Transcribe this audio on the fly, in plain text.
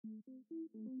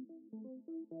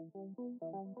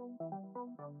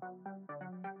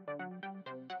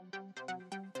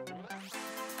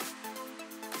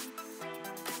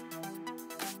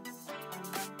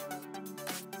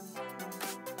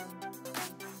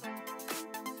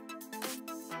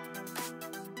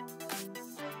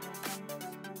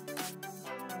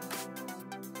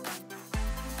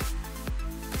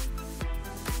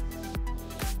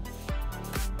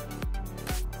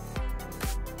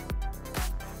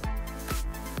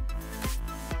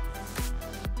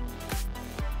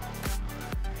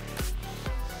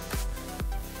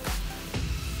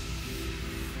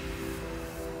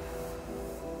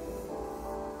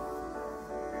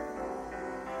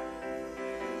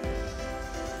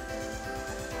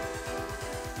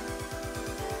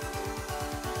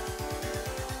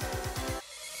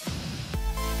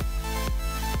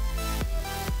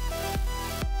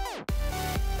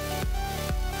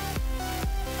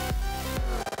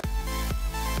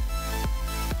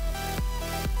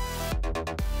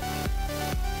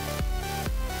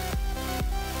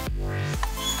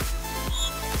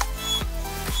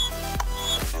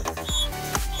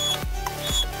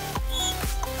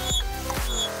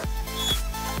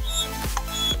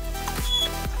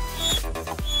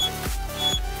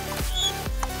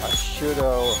Should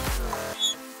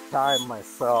have timed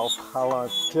myself how long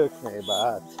it took me,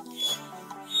 but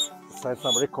since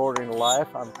I'm recording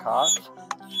live uncut,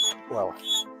 well,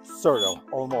 sort of,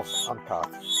 almost uncut,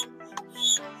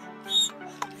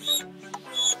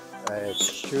 it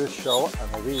should show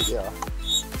on the video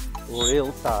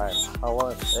real time how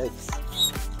long it takes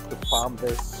to pump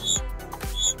this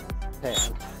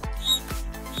tent.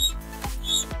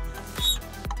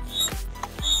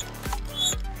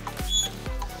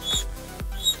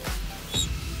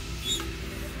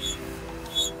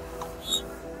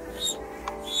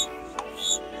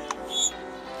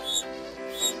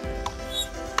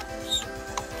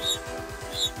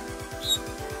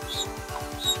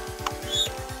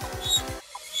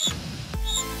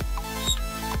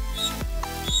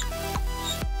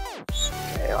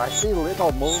 I see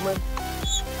little movement,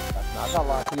 but not a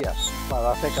lot yet. But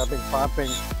I think I've been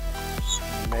pumping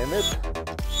a minute.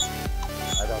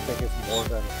 I don't think it's more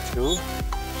than 2.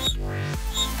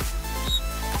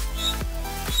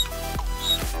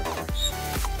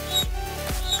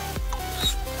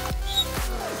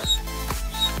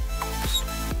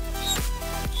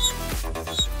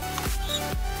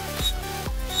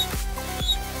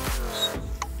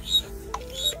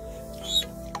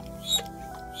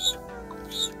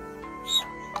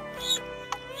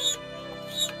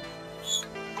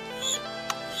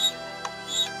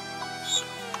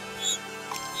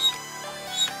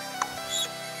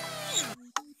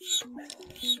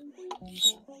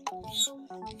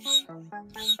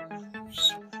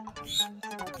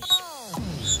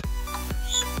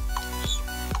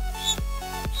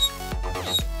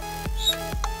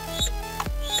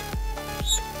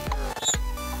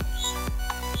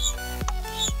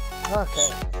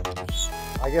 Okay,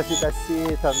 I guess you can see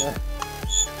it, and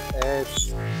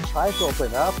it's trying to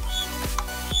open up.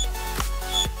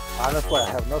 Honestly, I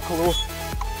have no clue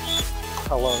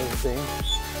how long it's been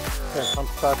since I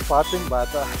started potting, but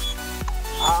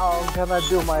I'm gonna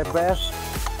do my best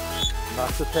not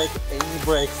to take any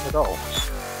breaks at all.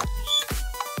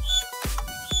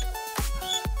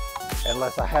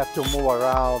 Unless I have to move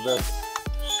around this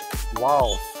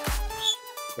walls.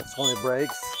 That's only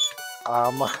breaks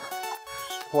I'm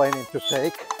planning to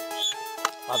take.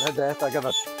 Other than that, I'm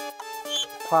gonna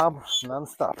pump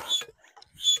non-stop.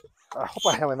 I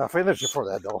hope I have enough energy for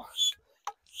that though.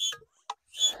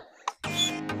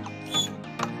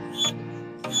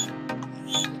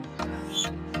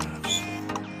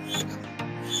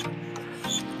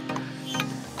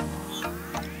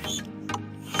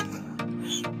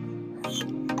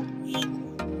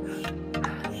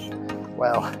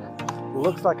 Well,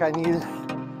 looks like I need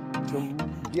to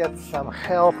get some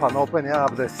help on opening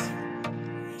up this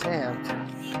tent,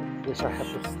 which I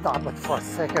have to stop it for a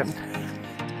second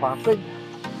pumping,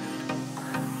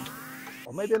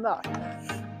 or maybe not.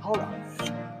 Hold on.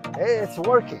 Hey, it's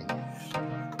working.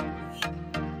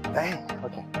 Hey,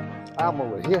 okay, I'm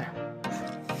over here.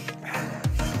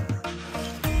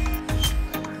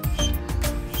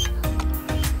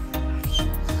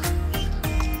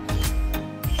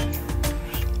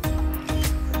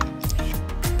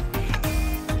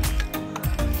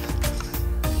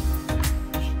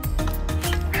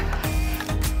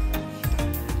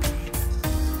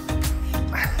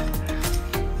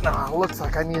 Now, looks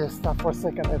like I need to stop for a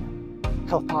second and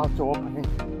help out to opening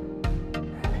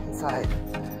inside.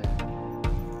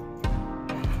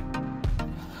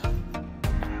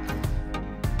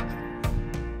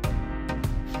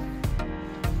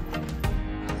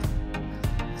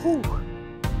 Whew.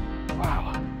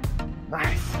 Wow,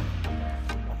 nice.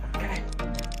 Okay.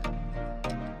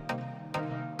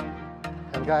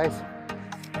 And guys,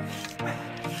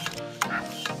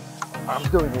 I'm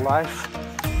doing live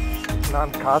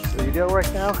non-cut video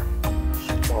right now.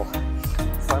 Well,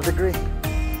 some degree,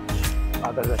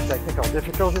 other than technical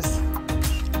difficulties.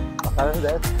 But other than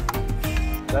that,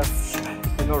 that's,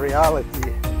 you know,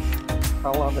 reality,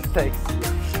 how long it takes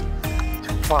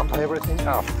to pump everything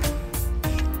up.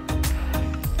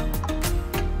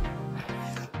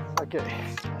 Okay,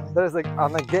 there's like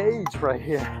on a gauge right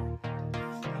here,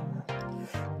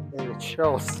 and it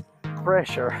shows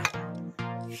pressure,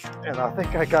 and I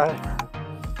think I got it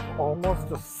almost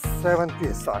to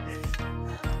 70 psi.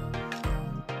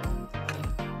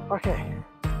 Okay,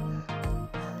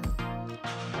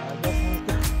 I just need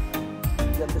to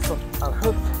get this one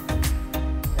unhooked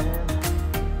and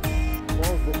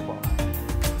close this one.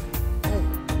 Hey,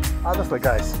 honestly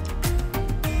guys,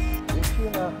 if you're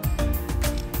in a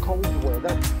cold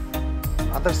weather,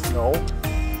 under snow,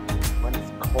 when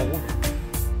it's cold,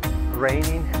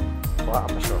 raining, well,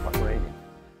 I'm not sure about raining,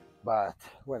 but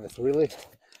when it's really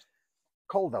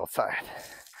cold outside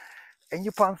and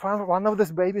you pump one of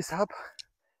these babies up,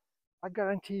 I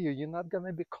guarantee you, you're not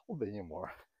gonna be cold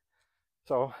anymore.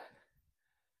 So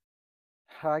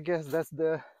I guess that's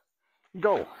the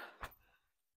goal.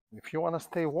 If you want to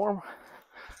stay warm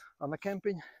on the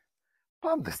camping,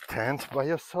 pump this tent by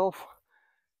yourself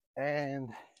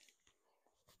and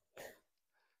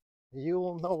you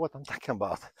will know what I'm talking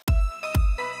about.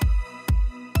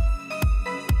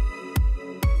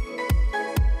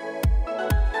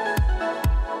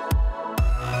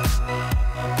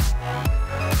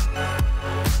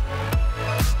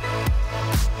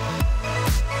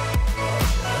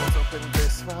 Let's open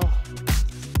this valve.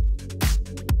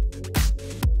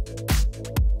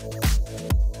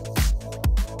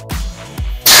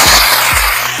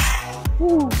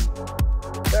 Woo.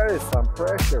 There is some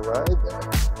pressure right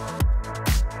there.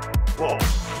 Whoa,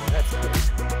 that's good.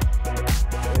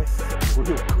 This is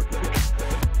real quick.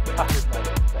 I did not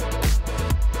expect this.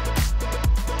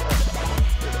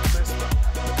 This one.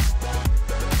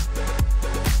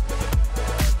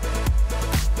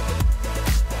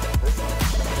 This one.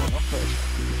 No pressure.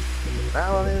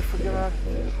 Now I need to figure out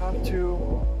how to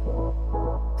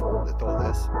fold it, all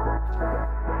this.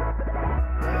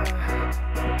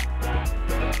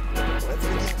 Let's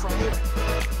begin from here.